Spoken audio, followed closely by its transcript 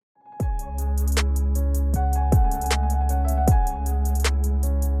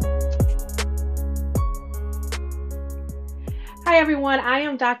everyone. I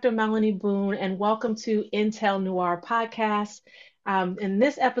am Dr. Melanie Boone, and welcome to Intel Noir Podcast. In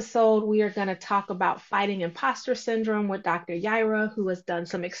this episode, we are going to talk about fighting imposter syndrome with Dr. Yaira, who has done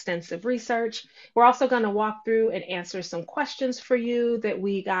some extensive research. We're also going to walk through and answer some questions for you that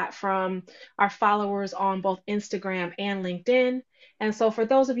we got from our followers on both Instagram and LinkedIn. And so, for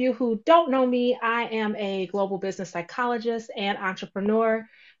those of you who don't know me, I am a global business psychologist and entrepreneur.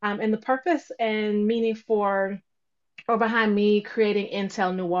 And the purpose and meaning for or behind me creating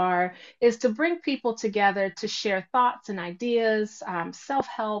Intel Noir is to bring people together to share thoughts and ideas, self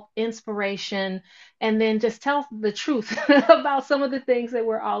help, inspiration, and then just tell the truth about some of the things that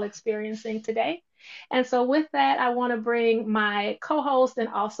we're all experiencing today. And so, with that, I want to bring my co host and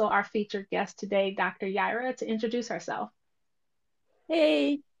also our featured guest today, Dr. Yaira, to introduce herself.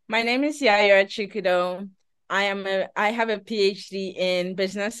 Hey, my name is Yaya Chikudo. I have a PhD in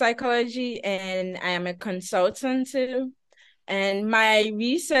business psychology and I am a consultant too. And my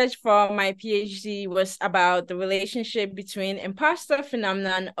research for my PhD was about the relationship between imposter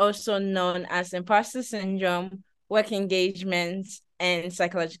phenomenon, also known as imposter syndrome, work engagement, and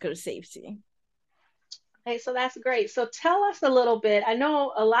psychological safety. Okay, so that's great. So tell us a little bit. I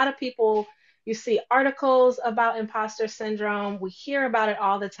know a lot of people, you see articles about imposter syndrome, we hear about it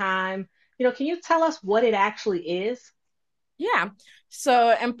all the time. Can you tell us what it actually is? Yeah.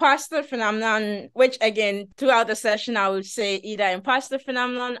 So imposter phenomenon, which again, throughout the session, I would say either imposter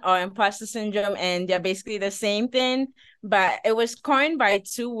phenomenon or imposter syndrome, and they're basically the same thing. But it was coined by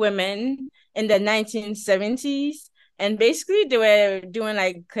two women in the 1970s. And basically they were doing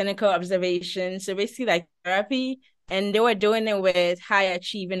like clinical observation. So basically like therapy, and they were doing it with high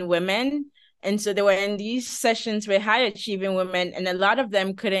achieving women. And so they were in these sessions with high achieving women, and a lot of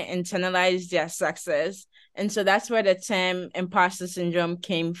them couldn't internalize their success. And so that's where the term imposter syndrome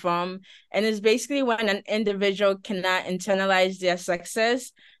came from. And it's basically when an individual cannot internalize their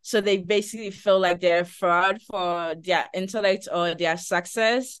success. So they basically feel like they're a fraud for their intellect or their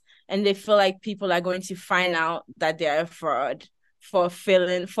success. And they feel like people are going to find out that they're a fraud for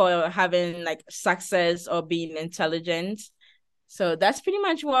having like success or being intelligent. So that's pretty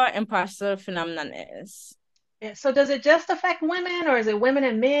much what imposter phenomenon is. Yeah, so does it just affect women or is it women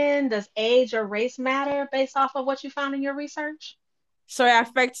and men? Does age or race matter based off of what you found in your research? So it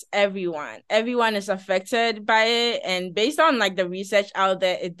affects everyone. Everyone is affected by it. And based on like the research out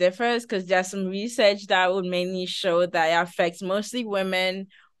there, it differs because there's some research that would mainly show that it affects mostly women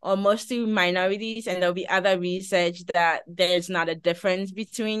or mostly minorities. And there'll be other research that there's not a difference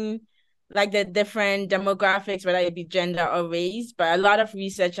between like the different demographics, whether it be gender or race. But a lot of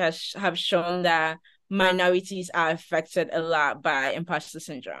research have shown that minorities are affected a lot by imposter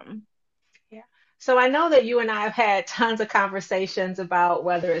syndrome. Yeah. So I know that you and I have had tons of conversations about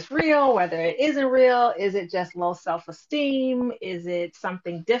whether it's real, whether it isn't real. Is it just low self-esteem? Is it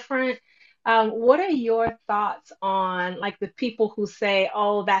something different? What are your thoughts on like the people who say,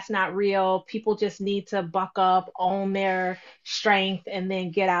 oh, that's not real. People just need to buck up, own their strength, and then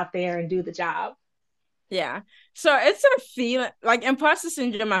get out there and do the job? Yeah. So it's a feeling like imposter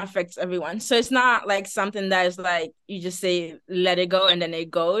syndrome affects everyone. So it's not like something that is like you just say let it go and then it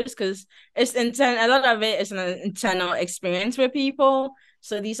goes because it's internal. A lot of it is an internal experience with people.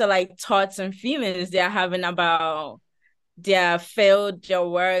 So these are like thoughts and feelings they're having about their failed their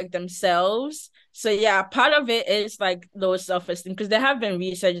work themselves. So yeah, part of it is like low self-esteem because there have been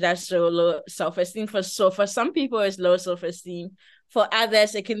research that show low self-esteem for some people it's low self-esteem. For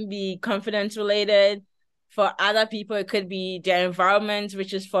others, it can be confidence related. For other people, it could be their environment,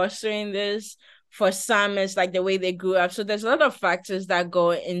 which is fostering this. For some, it's like the way they grew up. So there's a lot of factors that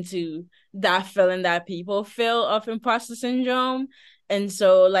go into that feeling that people feel of imposter syndrome. And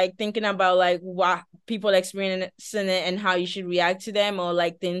so, like, thinking about like what people experiencing it and how you should react to them, or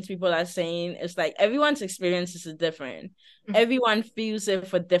like things people are saying, it's like everyone's experiences is different. Everyone feels it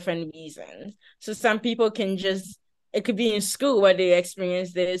for different reasons. So some people can just it could be in school where they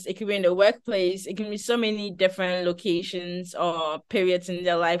experience this. It could be in the workplace. It can be so many different locations or periods in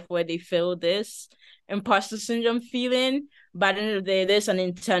their life where they feel this imposter syndrome feeling. But at the end of the day, there's an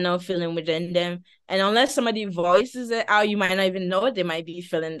internal feeling within them. And unless somebody voices it out, you might not even know they might be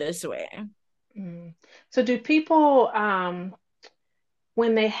feeling this way. Mm. So do people,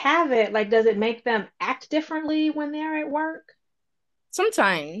 when they have it, like, does it make them act differently when they're at work?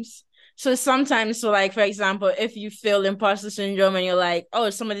 Sometimes. So sometimes, so like for example, if you feel imposter syndrome and you're like, oh,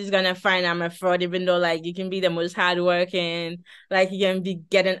 somebody's gonna find I'm a fraud, even though like you can be the most hardworking, like you can be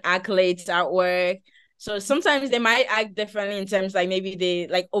getting accolades at work. So sometimes they might act differently in terms like maybe they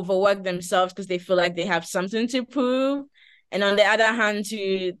like overwork themselves because they feel like they have something to prove. And on the other hand,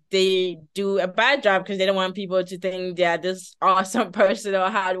 too, they do a bad job because they don't want people to think they're this awesome person or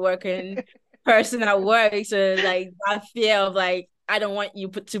hardworking person at work. So like that fear of like, I don't want you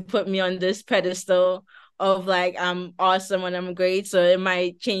to put me on this pedestal of like I'm awesome and I'm great. So it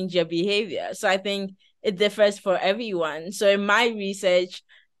might change your behavior. So I think it differs for everyone. So in my research,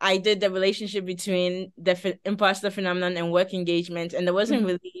 I did the relationship between the imposter phenomenon and work engagement, and there wasn't Mhm.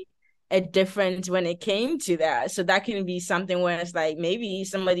 really a difference when it came to that. So that can be something where it's like maybe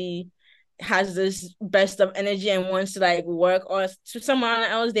somebody has this burst of energy and wants to like work, or to someone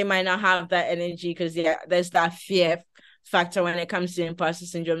else they might not have that energy because yeah, there's that fear factor when it comes to imposter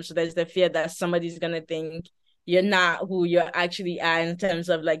syndrome. So there's the fear that somebody's gonna think you're not who you actually are in terms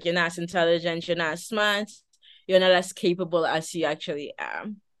of like you're not as intelligent, you're not as smart, you're not as capable as you actually are.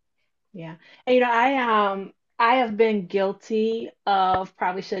 Yeah. And I have been guilty of,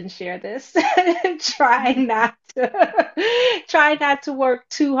 probably shouldn't share this, trying not to try not to work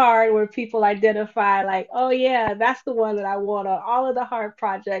too hard where people identify like, oh yeah, that's the one that I want on all of the hard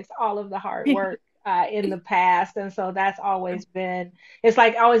projects, all of the hard work in the past. And so that's always been, it's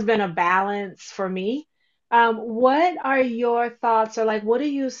like always been a balance for me. What are your thoughts, or like what do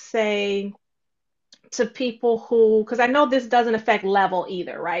you say to people who, because I know this doesn't affect level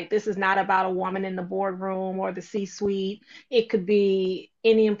either, right? This is not about a woman in the boardroom or the C-suite. It could be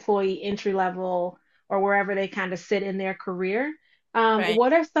any employee, entry level, or wherever they kind of sit in their career. Right.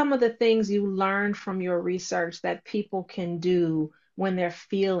 What are some of the things you learned from your research that people can do when they're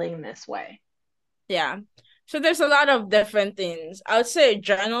feeling this way? Yeah. So there's a lot of different things. I would say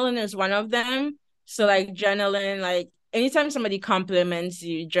journaling is one of them. So Mhm. like journaling, like anytime somebody compliments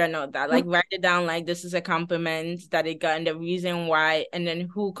you, journal that. Like write it down like this is a compliment that they got and the reason why and then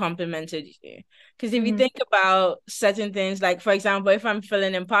who complimented you. Because if you Mhm. think about certain things, like for example, if I'm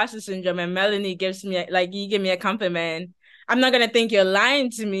feeling imposter syndrome and Melanie gives me like you give me a compliment, I'm not gonna think you're lying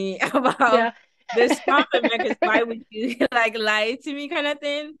to me about Yeah. this compliment because why would you like lie to me kind of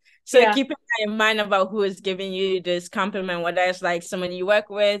thing? So Yeah. keeping that in mind about who is giving you this compliment, whether it's like someone you work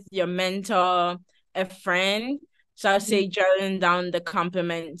with, your mentor, a friend. So I'll Mhm. say journaling down the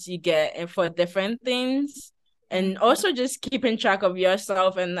compliments you get and for different things. Yeah. And also just keeping track of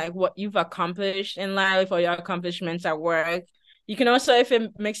yourself and like what you've accomplished in life or your accomplishments at work. You can also, if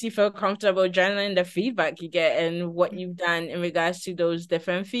it makes you feel comfortable, journaling the feedback you get and what you've done in regards to those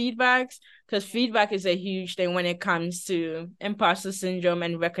different feedbacks because feedback is a huge thing when it comes to imposter syndrome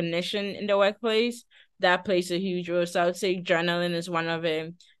and recognition in the workplace. That plays a huge role. So I would say journaling is one of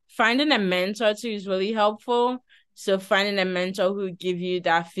it. Finding a mentor too is really helpful. So finding a mentor who give you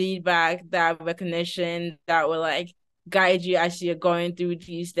that feedback, that recognition, that will like guide you as you're going through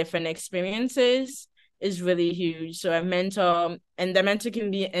these different experiences is really huge. So a mentor, and the mentor can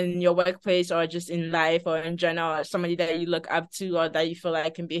be in your workplace or just in life or in general, or somebody that you look up to or that you feel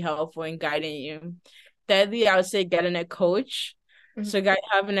like can be helpful in guiding you. Thirdly, I would say getting a coach. Mhm. So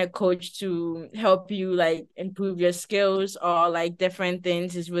having a coach to help you like improve your skills or like different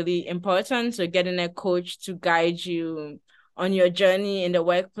things is really important. So getting a coach to guide you on your journey in the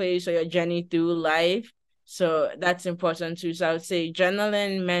workplace or your journey through life. So that's important too. So I would say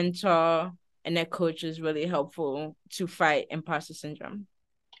journaling, mentor, and a coach is really helpful to fight imposter syndrome.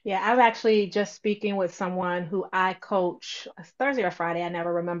 Yeah, I'm actually just speaking with someone who I coach Thursday or Friday, I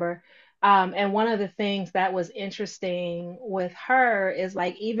never remember. And one of the things that was interesting with her is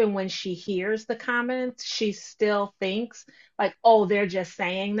like, even when she hears the comments, she still thinks like, oh, they're just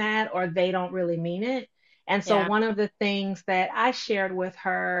saying that or they don't really mean it. And so Yeah, one of the things that I shared with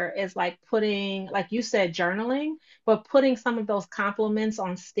her is like putting, like you said, journaling, but putting some of those compliments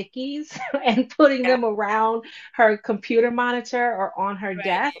on stickies and putting yeah, them around her computer monitor or on her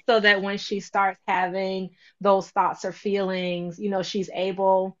desk right. so that when she starts having those thoughts or feelings, she's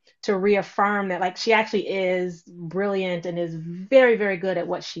able to reaffirm that like she actually is brilliant and is very, very good at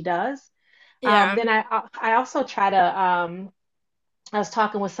what she does. Yeah, Then I also try to I was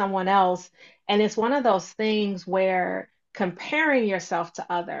talking with someone else, and it's one of those things where comparing yourself to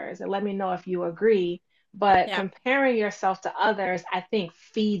others, and let me know if you agree, but yeah, comparing yourself to others, I think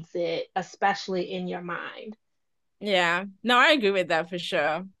feeds it, especially in your mind. yeah. No, I agree with that for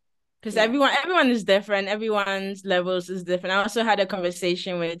sure. Because Yeah. everyone is different. Everyone's levels is different. I also had a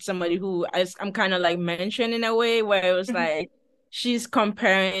conversation with somebody who I'm kind of like mentioned in a way where it was Mhm. like she's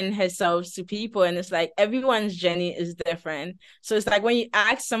comparing herself to people, and it's like everyone's journey is different. So it's like when you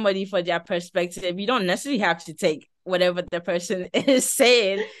ask somebody for their perspective, you don't necessarily have to take whatever the person is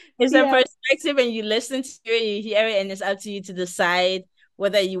saying. It's a Yeah. perspective, and you listen to it, you hear it, and it's up to you to decide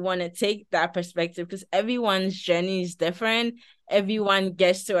whether you want to take that perspective because everyone's journey is different, everyone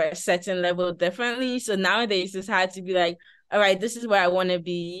gets to a certain level differently. So nowadays it's hard to be like, all right, this is where I want to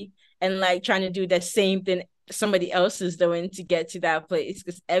be, and like trying to do the same thing somebody else is doing to get to that place,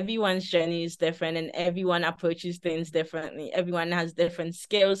 because everyone's journey is different and everyone approaches things differently. Everyone has different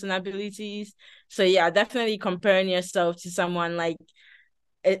skills and abilities. So yeah, definitely comparing yourself to someone, like,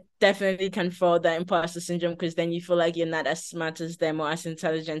 it definitely can fall that imposter syndrome, because then you feel like you're not as smart as them or as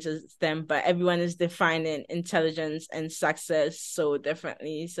intelligent as them, but everyone is defining intelligence and success so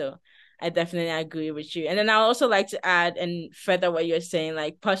differently. So I definitely agree with you. And then I also like to add and further what you're saying,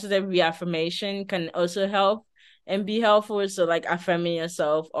 like positive reaffirmation can also help and be helpful. So like affirming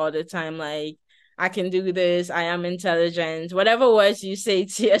yourself all the time, like, I can do this, I am intelligent, whatever words you say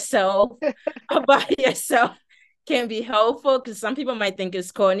to yourself about yourself can be helpful, because some people might think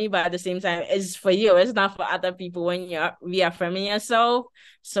it's corny, but at the same time, it's for you. It's not for other people when you're reaffirming yourself.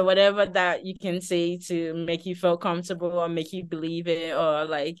 So whatever that you can say to make you feel comfortable or make you believe it, or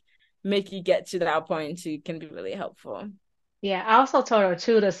like make you get to that point too, can be really helpful. Yeah, I also told her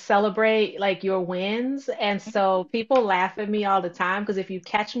too to celebrate like your wins. And so people laugh at me all the time because if you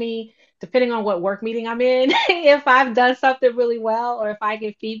catch me, depending on what work meeting I'm in, if I've done something really well or if I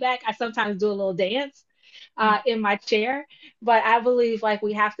get feedback, I sometimes do a little dance in my chair. But I believe like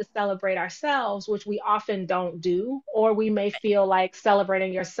we have to celebrate ourselves, which we often don't do, or we may feel like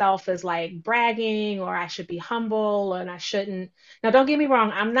celebrating yourself is like bragging, or I should be humble and I shouldn't. Now, don't get me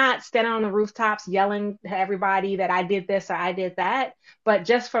wrong, I'm not standing on the rooftops yelling to everybody that I did this or I did that. But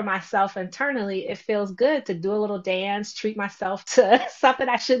just for myself internally, it feels good to do a little dance, treat myself to something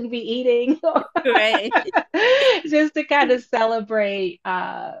I shouldn't be eating, Right. just to kind of celebrate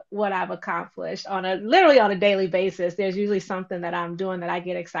what I've accomplished on a literally on a daily basis. There's usually something that I'm doing that I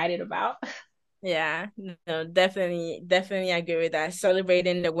get excited about. Yeah, no, definitely agree with that.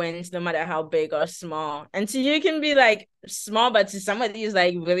 Celebrating the wins, no matter how big or small. And to you can be like small, but to somebody is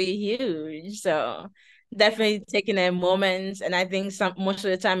like really huge. So definitely taking a moment. And I think some most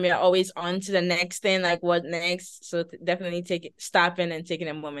of the time you're always on to the next thing, like what next. So definitely stopping and taking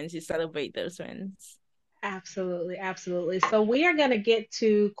a moment to celebrate those wins. Absolutely, absolutely. So we are going to get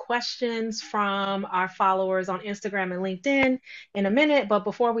to questions from our followers on Instagram and LinkedIn in a minute, but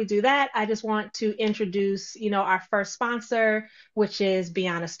before we do that, I just want to introduce, our first sponsor, which is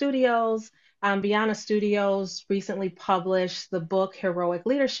Biana Studios. Biana Studios recently published the book Heroic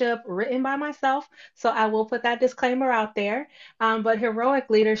Leadership, written by myself. So I will put that disclaimer out there. But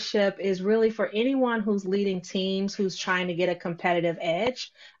heroic leadership is really for anyone who's leading teams, who's trying to get a competitive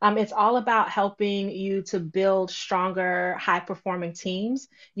edge. It's all about helping you to build stronger, high performing teams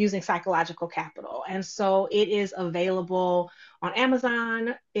using psychological capital. And so it is available on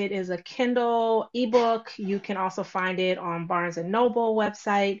Amazon. It is a Kindle ebook. You can also find it on Barnes and Noble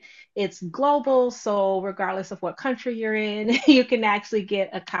website. It's global, so regardless of what country you're in, you can actually get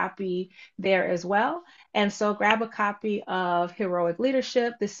a copy there as well. And so grab a copy of Heroic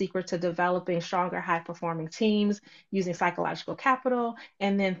Leadership, The Secret to Developing Stronger, High Performing Teams Using Psychological Capital.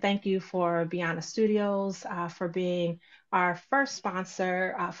 And then thank you for Biana Studios for being our first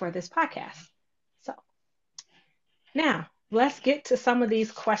sponsor for this podcast. So now let's get to some of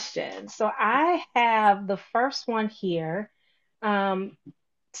these questions. So I have the first one here. Um,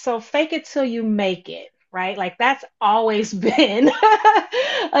 so fake it till you make it, right? Like that's always been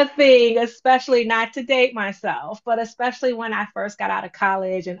a thing, especially not to date myself, but especially when I first got out of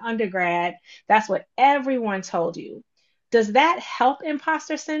college and undergrad, that's what everyone told you. Does that help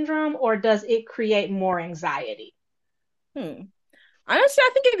imposter syndrome or does it create more anxiety? Hmm. Honestly, I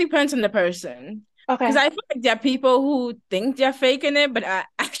think it depends on the person. Because Okay. I feel like there are people who think they're faking it, but are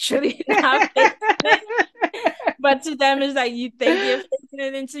actually not faking it. But to them, it's like you think you're faking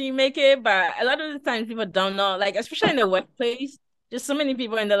it until you make it. But a lot of the times, people don't know, like, especially in the workplace, there's so many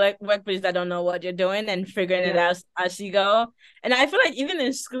people in the workplace that don't know what you're doing and figuring it Yeah. out as you go. And I feel like even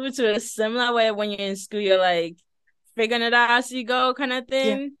in school, too, it's similar where when you're in school, you're like figuring it out as you go kind of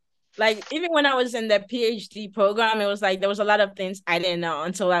Yeah. thing. Like, even when I was in the PhD program, it was like there was a lot of things I didn't know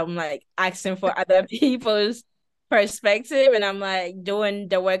until I'm like asking for other people's perspective, and I'm like doing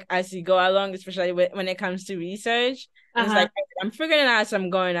the work as you go along, especially when it comes to research. And it's Uh-huh. like I'm figuring it out as I'm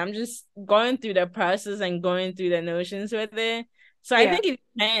going. I'm just going through the process and going through the notions with it. So I Yeah. think it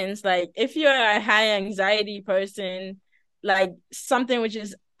depends. Like if you're a high anxiety person, like something which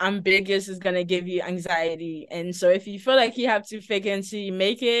is ambiguous is gonna give you anxiety. And so if you feel like you have to fake it until you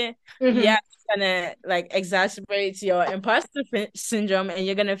make it, Mm-hmm. yeah, it's gonna like exacerbate your imposter syndrome, and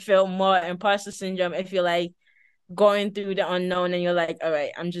you're gonna feel more imposter syndrome if you're like going through the unknown and you're like, all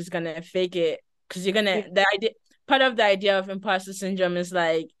right, I'm just gonna fake it. Because you're gonna Yeah. the idea part of the idea of imposter syndrome is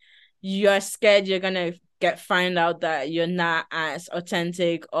like you're scared you're gonna get find out that you're not as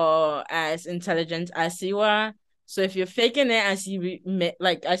authentic or as intelligent as you are. So if you're faking it as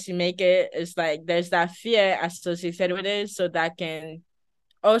as you make it, it's like there's that fear associated with it. So that can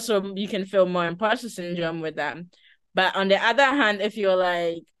also you can feel more imposter syndrome with them. But on the other hand, if you're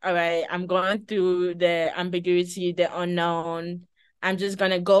like, all right, I'm going through the ambiguity, the unknown, I'm just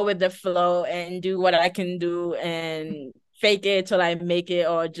gonna go with the flow and do what I can do and fake it till I make it,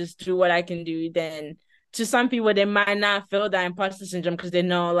 or just do what I can do, then to some people they might not feel that imposter syndrome because they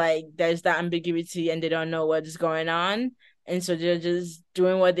know like there's that ambiguity and they don't know what's going on. And so they're just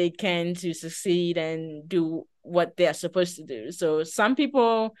doing what they can to succeed and do what they're supposed to do. So some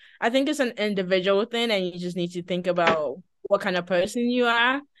people, I think it's an individual thing, and you just need to think about what kind of person you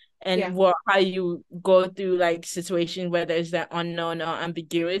are Yeah. and what how you go through like situations where there's that unknown or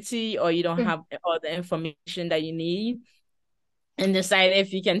ambiguity, or you don't Mm. have all the information that you need, and decide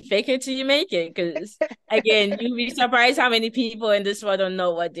if you can fake it till you make it. Because again, you'll be surprised how many people in this world don't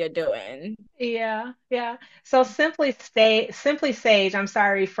know what they're doing. Yeah, yeah. So Simply Sage, I'm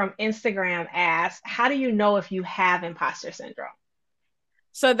sorry, from Instagram asks, how do you know if you have imposter syndrome?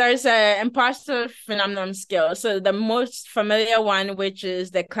 So there's a imposter phenomenon scale. So the most familiar one, which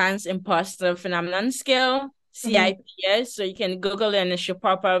is the Clan's imposter phenomenon scale, Hmm. CIPS. So you can Google it and it should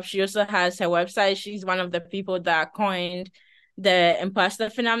pop up. She also has her website. She's one of the people that coined the imposter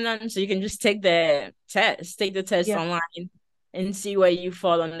phenomenon. So you can just take the test Yeah. online and see where you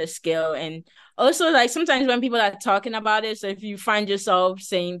fall on the scale. And also like sometimes when people are talking about it, so if you find yourself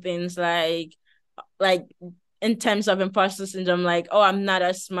saying things like in terms of imposter syndrome, like, oh, I'm not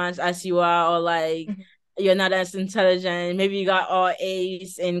as smart as you are, or like Hmm. you're not as intelligent. Maybe you got all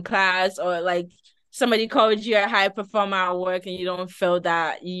A's in class, or like somebody called you a high performer at work and you don't feel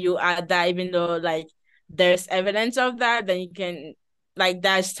that you are that, even though like there's evidence of that, then you can like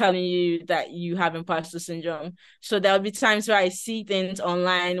that's telling you that you have imposter syndrome. So there'll be times where I see things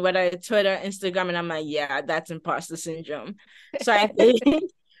online, whether it's Twitter, Instagram, and I'm like, yeah, that's imposter syndrome. So I think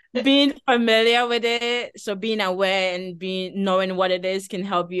being familiar with it, so being aware and being knowing what it is can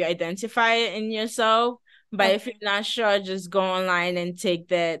help you identify it in yourself. But if you're Okay. not sure, just go online and take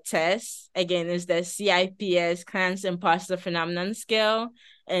the test. Again, it's the CIPS, Clance Imposter Phenomenon Scale.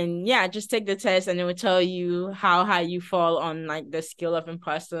 And yeah, just take the test and it will tell you how high you fall on like the scale of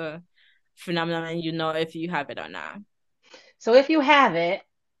imposter phenomenon, and you know if you have it or not. So if you have it,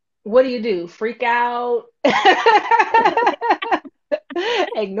 what do you do? Freak out?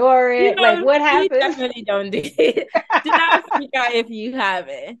 Ignore You it? Like know, what you happens? definitely don't do it. Do not freak out if you have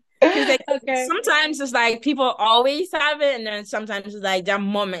it. Because like, Okay. sometimes it's like people always have it, and then sometimes it's like there are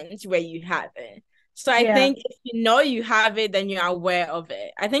moments where you have it. So I Yeah. think if you know you have it, then you're aware of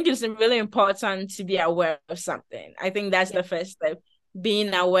it. I think it's really important to be aware of something. I think that's Yeah. the first step,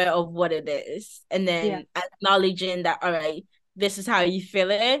 being aware of what it is, and Yeah. then acknowledging that, all right, this is how you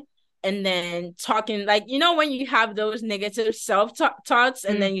feel it, and then talking like when you have those negative thoughts,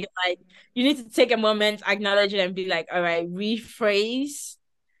 and Mm. then you need to take a moment, acknowledge it, and be like, all right, rephrase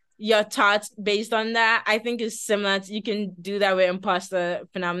your thoughts based on that. I think it's similar to, you can do that with imposter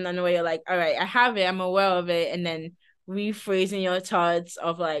phenomenon, where you're like, all right, I have it, I'm aware of it, and then rephrasing your thoughts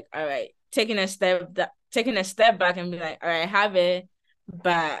of like, all right, taking a step back and be like, all right, I have it,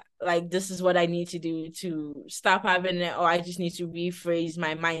 but like this is what I need to do to stop having it, or I just need to rephrase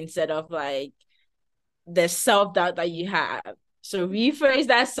my mindset of like the self-doubt that you have. So rephrase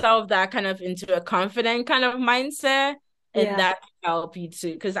that self-doubt kind of into a confident kind of mindset, and Yeah. that can help you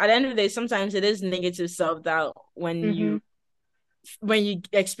too. Because at the end of the day, sometimes it is negative self-doubt Hmm. when you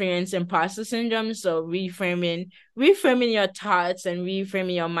experience imposter syndrome. So reframing your thoughts and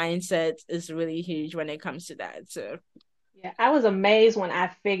reframing your mindset is really huge when it comes to that. So Yeah, I was amazed when I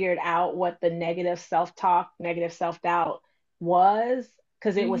figured out what the negative self-talk, negative self-doubt was,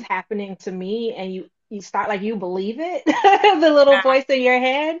 because it was mhm. happening to me, and you start like you believe it, the little Yeah, voice in your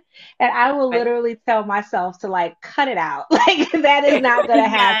head, and I will like literally tell myself to like cut it out, like that is not gonna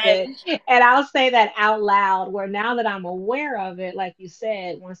happen, yes. and I'll say that out loud. Where now that I'm aware of it, like you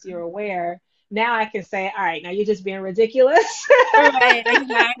said, once you're aware, now I can say, all right, now you're just being ridiculous. Right,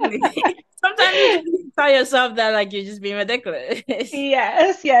 exactly. Sometimes you just need to tell yourself that like you're just being ridiculous.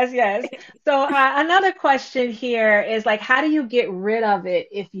 Yes, yes, yes. So another question here is like, how do you get rid of it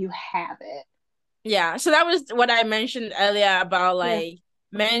if you have it? Yeah, so that was what I mentioned earlier about Yeah. like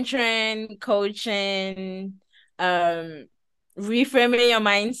mentoring, coaching, um, reframing your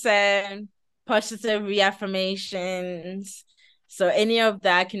mindset, positive reaffirmations. So any of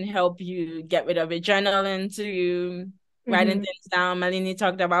that can help you get rid of it. Journaling too, writing Hmm. things down. Malini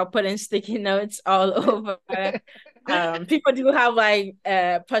talked about putting sticky notes all over. People do have like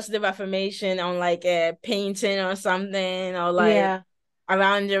positive affirmation on like a painting or something, or like Yeah.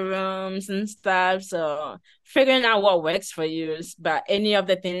 around the rooms and stuff. So figuring out what works for you. But any of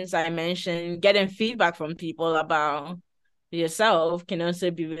the things I mentioned, getting feedback from people about yourself can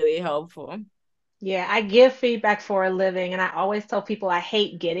also be really helpful. Yeah, I give feedback for a living, and I always tell people I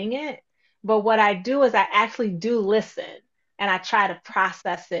hate getting it. But what I do is I actually do listen and I try to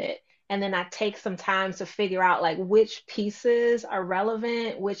process it. And then I take some time to figure out like which pieces are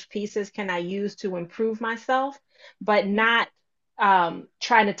relevant, which pieces can I use to improve myself, but not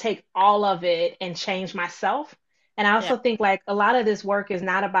trying to take all of it and change myself. And I Yeah, also think like a lot of this work is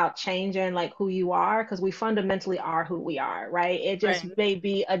not about changing like who you are, because we fundamentally are who we are, right? It just right. may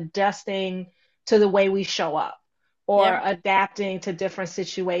be adjusting to the way we show up or Yep. adapting to different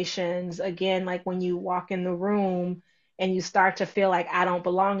situations. Again, like when you walk in the room and you start to feel like I don't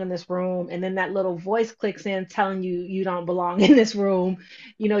belong in this room, and then that little voice clicks in telling you you don't belong in this room,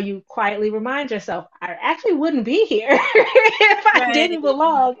 you quietly remind yourself, I actually wouldn't be here if I Right. didn't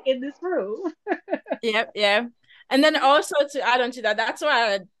belong in this room. Yep. Yeah. And then also to add on to that, that's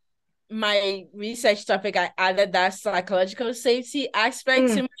why my research topic, I added that psychological safety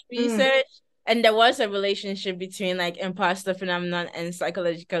aspect to Mm, my mm, research. And there was a relationship between like imposter phenomenon and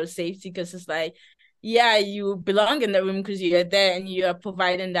psychological safety because it's like, yeah, you belong in the room because you're there and you're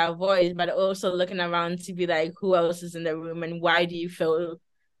providing that voice, but also looking around to be like, who else is in the room and why do you feel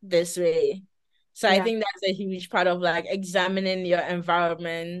this way? So I yeah, think that's a huge part of like examining your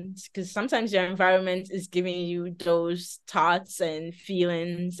environment because sometimes your environment is giving you those thoughts and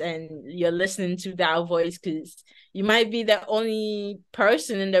feelings and you're listening to that voice because you might be the only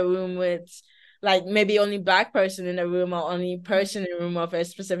person in the room with like maybe only black person in the room or only mm, person in the room of a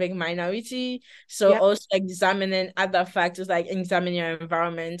specific minority. So yep, also examining other factors like examining your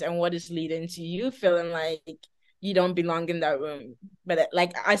environment and what is leading to you feeling like you don't belong in that room. But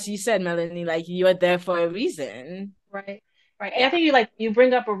like as you said, Melanie, like you're there for a reason. right, right. And I Yeah. think you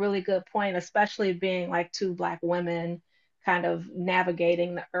bring up a really good point, especially being like two black women kind of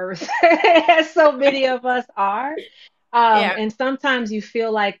navigating the earth as so many of us are. Yeah. And sometimes you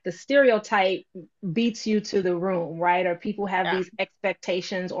feel like the stereotype beats you to the room, right? Or people have Yeah. these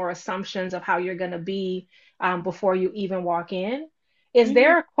expectations or assumptions of how you're going to be before you even walk in. Is Mhm.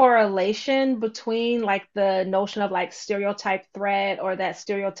 there a correlation between like the notion of like stereotype threat or that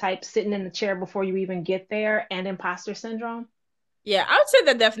stereotype sitting in the chair before you even get there and imposter syndrome? Yeah, I would say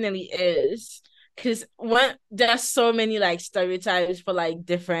that definitely is. Because when there's so many like stereotypes for like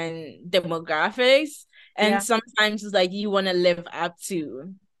different demographics, and Yeah. sometimes it's like you want to live up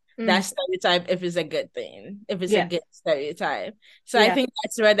to that Mm, stereotype if it's a good thing, if it's a yes. good stereotype. So I Yeah. think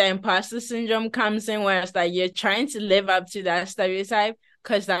that's where the imposter syndrome comes in, where it's like you're trying to live up to that stereotype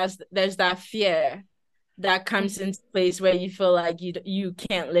because there's that fear that Mm, comes into place where you feel like you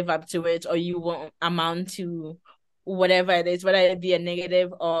can't live up to it or you won't amount to whatever it is, whether it be a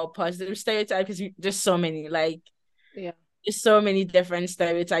negative or positive stereotype. Because there's so many, like yeah. there's so many different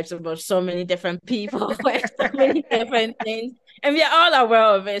stereotypes about so many different people with so many different things, and we are all aware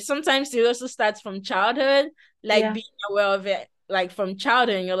of it. Sometimes it also starts from childhood, like Yeah. being aware of it. Like from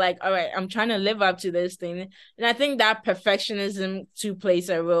childhood, and you're like, all right, I'm trying to live up to this thing. And I think that perfectionism too plays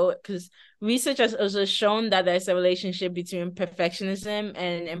a role because research has also shown that there's a relationship between perfectionism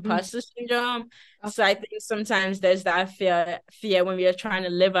and Mm, imposter syndrome. So I okay. think sometimes there's that fear when we are trying to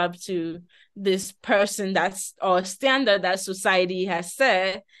live up to this person that's or standard that society has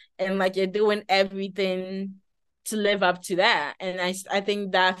set, and like you're doing everything to live up to that. And I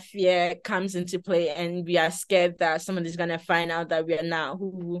think that fear comes into play, and we are scared that somebody's gonna find out that we are not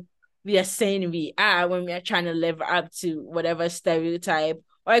who we are saying we are when we are trying to live up to whatever stereotype.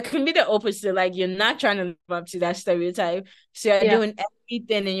 Or it can be the opposite, like you're not trying to live up to that stereotype, so you're Yeah. doing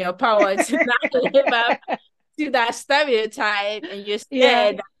everything in your power to not live up to that stereotype, and you're Yeah.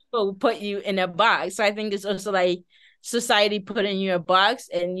 scared that people will put you in a box. So I think it's also like society putting you in a box,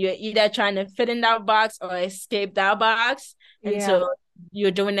 and you're either trying to fit in that box or escape that box. And Yeah. so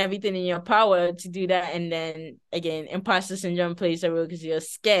you're doing everything in your power to do that. And then again, imposter syndrome plays a role because you're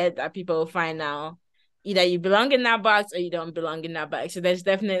scared that people will find out either you belong in that box or you don't belong in that box. So there's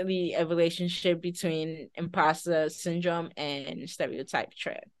definitely a relationship between imposter syndrome and stereotype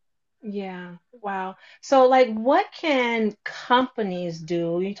trait. Yeah, wow. So, like, what can companies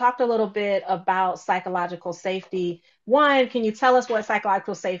do? You talked a little bit about psychological safety. One, can you tell us what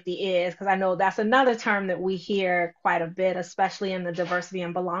psychological safety is? Because I know that's another term that we hear quite a bit, especially in the diversity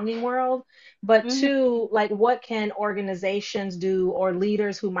and belonging world. But Mhm. two, like, what can organizations do or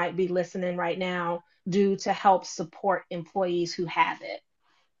leaders who might be listening right now do to help support employees who have it?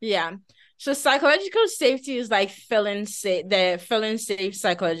 Yeah. So psychological safety is like feeling safe, they're feeling safe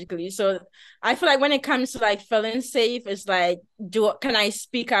psychologically. So I feel like when it comes to like feeling safe, it's like, can I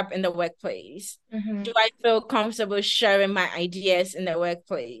speak up in the workplace? Do Mm-hmm. I feel comfortable sharing my ideas in the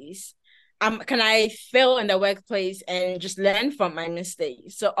workplace? Can I fail in the workplace and just learn from my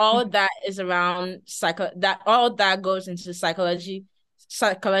mistakes? So all Mm-hmm. that is around all that goes into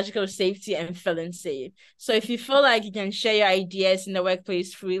psychological safety and feeling safe. So if you feel like you can share your ideas in the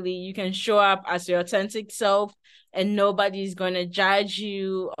workplace freely, you can show up as your authentic self and nobody's going to judge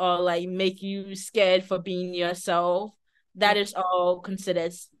you or like make you scared for being yourself. That Yeah. is all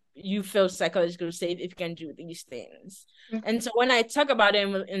considered you feel psychologically safe if you can do these things. And Okay. so when I talk about it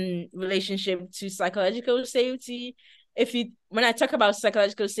in relationship to psychological safety, if you when I talk about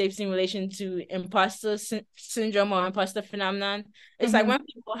psychological safety in relation to syndrome or imposter phenomenon, it's like Mm-hmm. when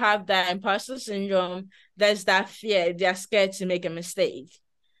people have that imposter syndrome, there's that fear, they're scared to make a mistake.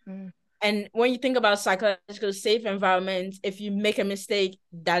 Mm-hmm. And when you think about psychological safe environments, if you make a mistake,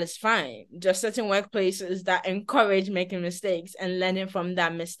 that is fine. There are certain workplaces that encourage making mistakes and learning from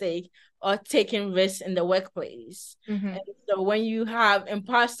that mistake or taking risks in the workplace. Mm-hmm. And so when you have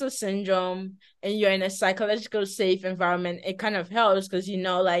imposter syndrome and you're in a psychological safe environment, it kind of helps because you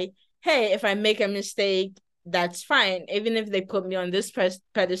know, like, hey, if I make a mistake, that's fine. Even if they put me on this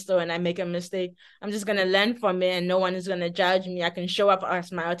pedestal and I make a mistake, I'm just gonna learn from it and no one is gonna judge me. I can show up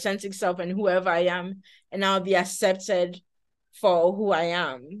as my authentic self and whoever I am, and I'll be accepted for who I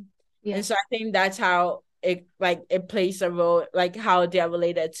am. Yeah. And so I think that's how it plays a role, like how they are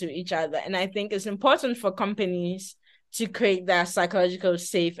related to each other. And I think it's important for companies to create that psychological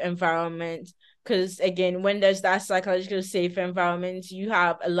safe environment. Because again, when there's that psychological safe environment, you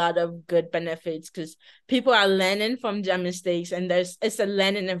have a lot of good benefits because people are learning from their mistakes and it's a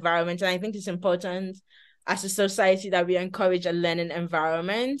learning environment. And I think it's important as a society that we encourage a learning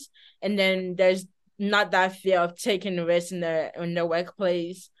environment. And then there's not that fear of taking risks in the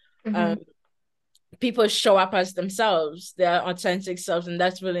workplace. Mm-hmm. Um, people show up as themselves, their authentic selves, and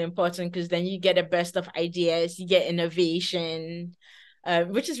that's really important because then you get a burst of ideas, you get innovation,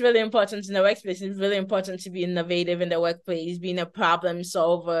 which is really important in the workplace. It's really important to be innovative in the workplace, being a problem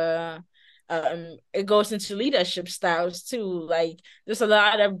solver. It goes into leadership styles too. Like there's a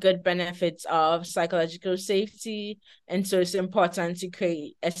lot of good benefits of psychological safety, and so it's important to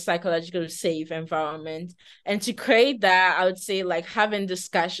create a psychological safe environment. And to create that, I would say like having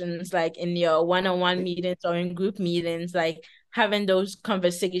discussions like in your one-on-one meetings or in group meetings, like having those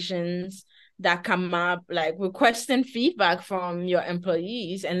conversations that come up, like requesting feedback from your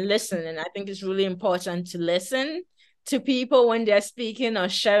employees and listen. And I think it's really important to listen to people when they're speaking or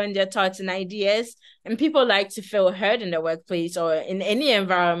sharing their thoughts and ideas. And people like to feel heard in the workplace or in any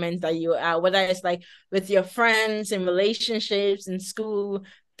environment that you are, whether it's like with your friends in relationships in school,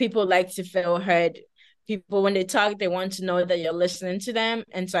 people like to feel heard. People, when they talk, they want to know that you're listening to them.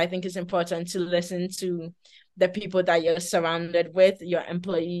 And so I think it's important to listen to the people that you're surrounded with, your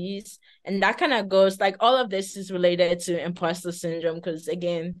employees. And that kind of goes like all of this is related to imposter syndrome because,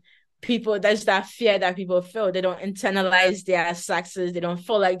 again, people, there's that fear that people feel. They don't internalize their success, they don't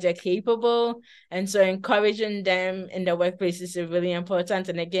feel like they're capable. And so encouraging them in the workplace is really important.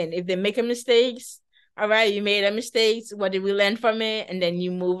 And again, if they make a mistakes, all right, you made a mistake. What did we learn from it? And then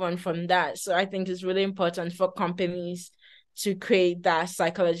you move on from that. So I think it's really important for companies to create that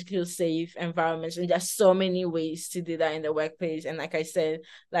psychological safe environment. And there's so many ways to do that in the workplace. And like I said,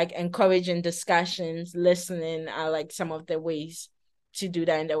 like encouraging discussions, listening are like some of the ways to do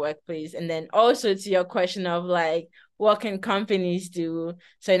that in the workplace. And then also to your question of like, what can companies do?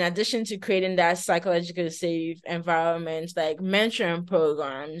 So in addition to creating that psychological safe environment, like mentoring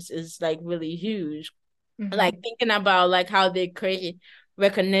programs is like really huge, Mm-hmm. like thinking about like how they create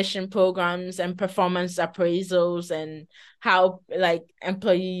recognition programs and performance appraisals and how like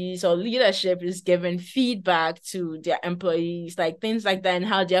employees or leadership is giving feedback to their employees, like things like that, and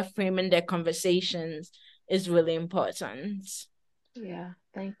how they're framing their conversations is really important. Yeah,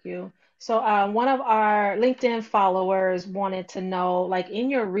 thank you. So, one of our LinkedIn followers wanted to know, like, in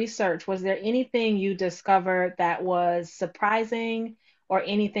your research, was there anything you discovered that was surprising or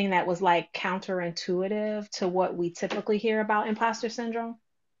anything that was like counterintuitive to what we typically hear about imposter syndrome?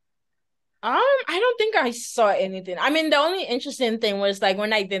 I don't think I saw anything. I mean, the only interesting thing was like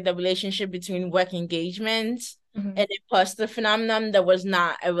when I did the relationship between work engagement Hmm. and imposter phenomenon, there was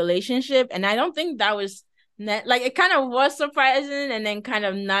not a relationship. And I don't think that was like it kind of was surprising and then kind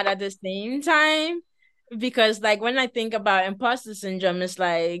of not at the same time. Because like when I think about imposter syndrome, it's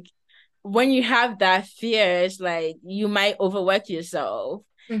like when you have that fear, it's like you might overwork yourself.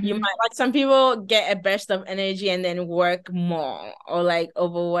 You Hmm. might like some people get a burst of energy and then work more or like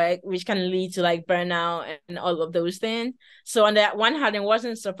overwork, which can lead to like burnout and all of those things. So on that one hand, it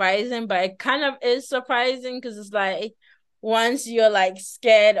wasn't surprising, but it kind of is surprising because it's like once you're like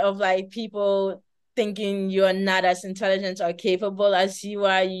scared of like people thinking you're not as intelligent or capable as you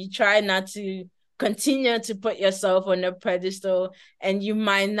are, you try not to continue to put yourself on a pedestal, and you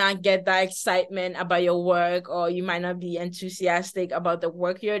might not get that excitement about your work, or you might not be enthusiastic about the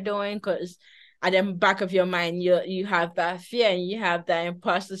work you're doing because at the back of your mind you have that fear and you have that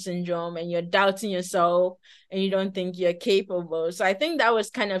imposter syndrome and you're doubting yourself and you don't think you're capable. So I think that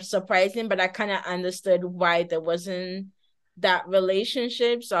was kind of surprising, but I kind of understood why there wasn't that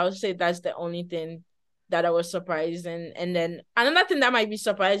relationship. So I would say that's the only thing that I was surprised in. And then another thing that might be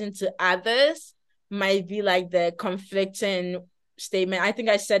surprising to others might be like the conflicting statement. I think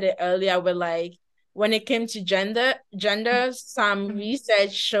I said it earlier where like when it came to gender, some Hmm.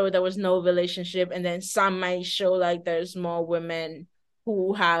 research showed there was no relationship, and then some might show like there's more women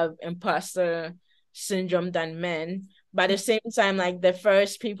who have imposter syndrome than men. But at the same time, like the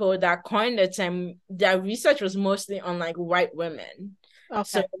first people that coined the term, their research was mostly on like white women.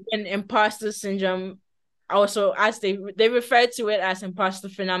 So Okay. when imposter syndrome, also as they refer to it as imposter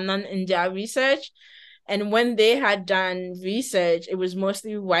phenomenon in their research. And when they had done research, it was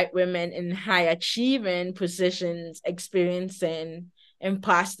mostly white women in high achieving positions experiencing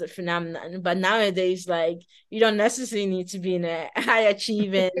imposter phenomenon. But nowadays, like you don't necessarily need to be in a high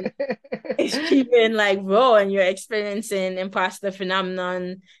achieving like role and you're experiencing imposter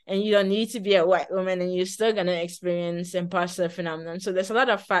phenomenon, and you don't need to be a white woman and you're still gonna experience imposter phenomenon. So there's a lot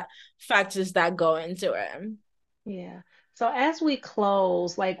of factors that go into it. Yeah. So as we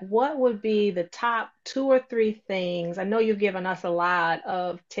close, like what would be the top two or three things? I know you've given us a lot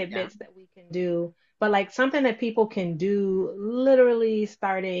of Yeah. tidbits that we can do, but like something that people can do literally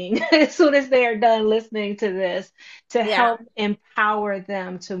starting as soon as they are done listening to this to Yeah. help empower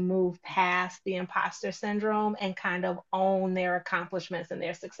them to move past the imposter syndrome and kind of own their accomplishments and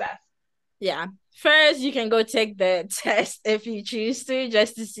their success. Yeah. First, you can go take the test if you choose to,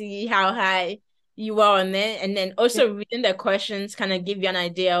 just to see how high you are on it. And then Yeah. also reading the questions kind of give you an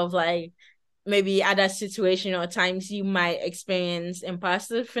idea of like maybe other situation or times you might experience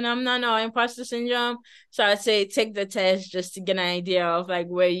imposter phenomenon or imposter syndrome. So I'd say take the test just to get an idea of like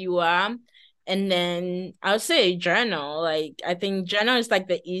where you are. And then I would say journal. Like I think journal is like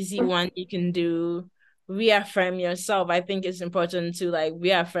the easy one you can do. Reaffirm yourself. I think it's important to like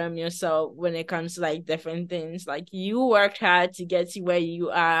reaffirm yourself when it comes to like different things. Like you worked hard to get to where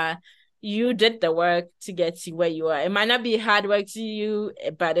you are. You did the work to get to where you are. It might not be hard work to you,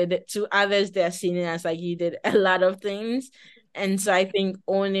 but to others, they're seeing it as like you did a lot of things. And so I think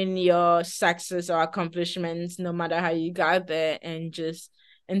owning your success or accomplishments, no matter how you got there, and just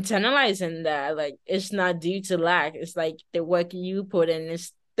internalizing that, like it's not due to lack. It's like the work you put in,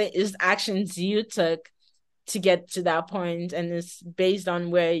 it's actions you took to get to that point, and it's based on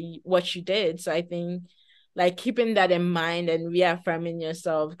what you did. So I think like keeping that in mind and reaffirming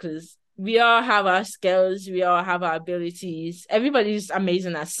yourself, because we all have our skills, we all have our abilities. Everybody's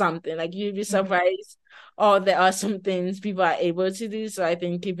amazing at something. Like you'd be Mhm. surprised, or there are some things people are able to do. So I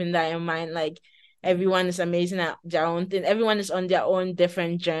think keeping that in mind, like everyone is amazing at their own thing. Everyone is on their own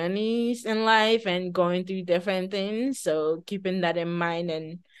different journeys in life and going through different things. So keeping that in mind,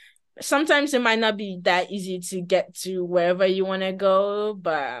 and sometimes it might not be that easy to get to wherever you want to go,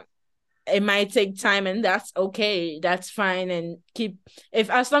 but it might take time, and that's okay. That's fine. And keep, if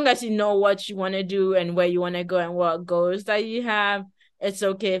as long as you know what you want to do and where you want to go and what goals that you have, it's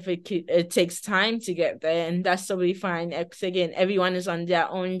okay if it takes time to get there, and that's totally fine. Because again, everyone is on their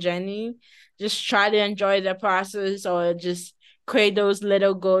own journey. Just try to enjoy the process, or just create those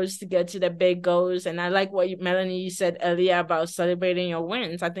little goals to get to the big goals. And I like what Melanie, you said earlier about celebrating your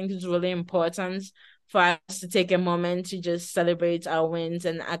wins. I think it's really important for us to take a moment to just celebrate our wins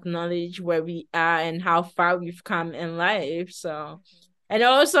and acknowledge where we are and how far we've come in life. So, and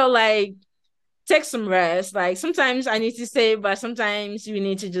also like take some rest. Like sometimes I need to say, but sometimes we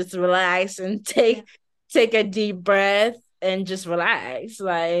need to just relax and Yeah. take a deep breath and just relax.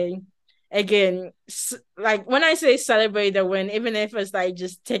 Like again, like when I say celebrate the win, even if it's like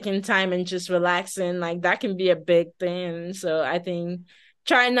just taking time and just relaxing, like that can be a big thing. So I think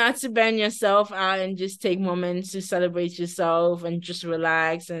try not to burn yourself out and just take moments to celebrate yourself and just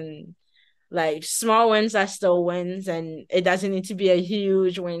relax. And like small wins are still wins, and it doesn't need to be a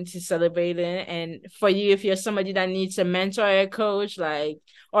huge win to celebrate it. And for you, if you're somebody that needs a mentor or a coach, like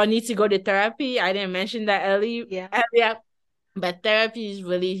or need to go to therapy, I didn't mention that Yeah. earlier, but therapy is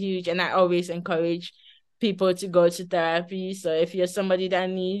really huge, and I always encourage people to go to therapy. So if you're somebody that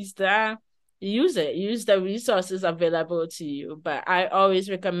needs that, use it. Use the resources available to you. But I always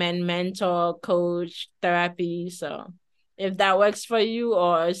recommend mentor, coach, therapy. So if that works for you,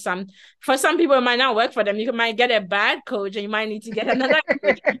 or for some people it might not work for them. You might get a bad coach and you might need to get another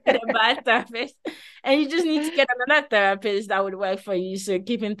coach, get a bad therapist, and you just need to get another therapist that would work for you. So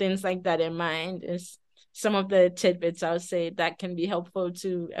keeping things like that in mind is some of the tidbits I would say that can be helpful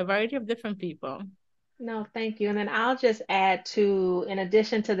to a variety of different people. No, thank you. And then I'll just add to, in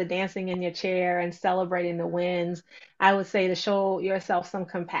addition to the dancing in your chair and celebrating the wins, I would say to show yourself some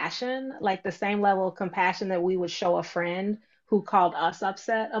compassion, like the same level of compassion that we would show a friend who called us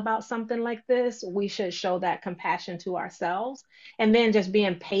upset about something like this. We should show that compassion to ourselves. And then just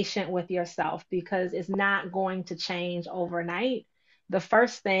being patient with yourself because it's not going to change overnight. The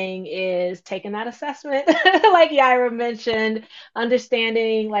first thing is taking that assessment, like Yaira mentioned,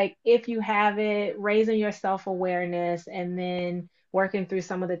 understanding like if you have it, raising your self awareness, and then working through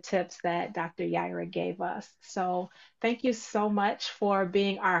some of the tips that Dr. Yaira gave us. So thank you so much for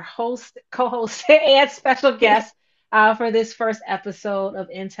being our host, co-host, and special guest for this first episode of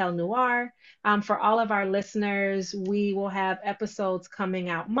Intel Noir. For all of our listeners, we will have episodes coming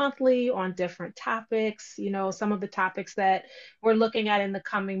out monthly on different topics. You know, some of the topics that we're looking at in the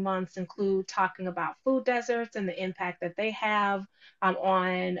coming months include talking about food deserts and the impact that they have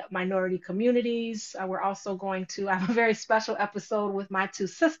on minority communities. We're also going to have a very special episode with my two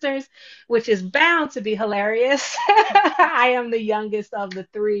sisters, which is bound to be hilarious. I am the youngest of the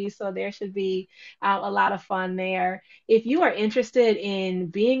three, so there should be a lot of fun there. If you are interested in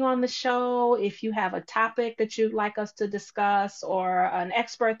being on the show, if you have a topic that you'd like us to discuss or an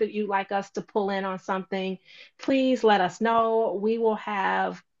expert that you'd like us to pull in on something, please let us know. We will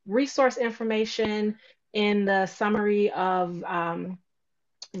have resource information in the summary of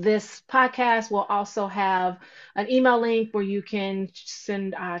this podcast. We'll also have an email link where you can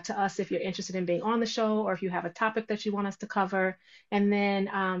send to us if you're interested in being on the show or if you have a topic that you want us to cover. And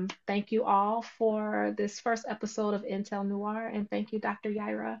then thank you all for this first episode of Intel Noir. And thank you, Dr.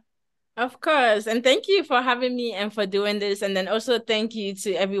 Yaira. Of course. And thank you for having me and for doing this. And then also thank you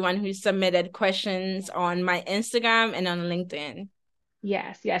to everyone who submitted questions on my Instagram and on LinkedIn.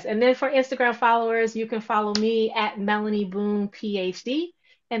 Yes, yes. And then for Instagram followers, you can follow me at Melanie Boone, PhD.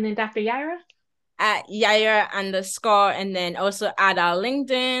 And then Dr. Yaira? At Yaira_, and then also add our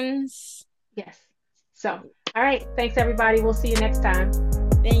LinkedIn's. Yes. So, all right. Thanks, everybody. We'll see you next time.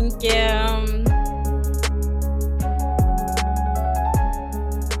 Thank you.